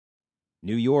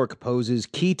New York poses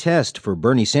key test for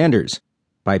Bernie Sanders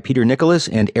by Peter Nicholas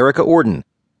and Erica Orden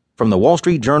from the Wall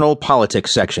Street Journal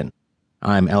Politics section.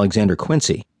 I'm Alexander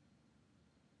Quincy.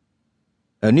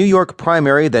 A New York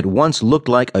primary that once looked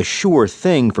like a sure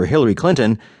thing for Hillary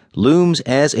Clinton looms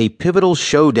as a pivotal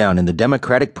showdown in the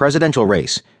Democratic presidential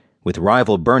race, with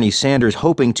rival Bernie Sanders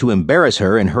hoping to embarrass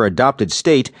her in her adopted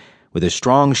state with a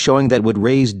strong showing that would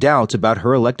raise doubts about her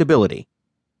electability.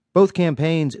 Both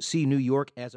campaigns see New York as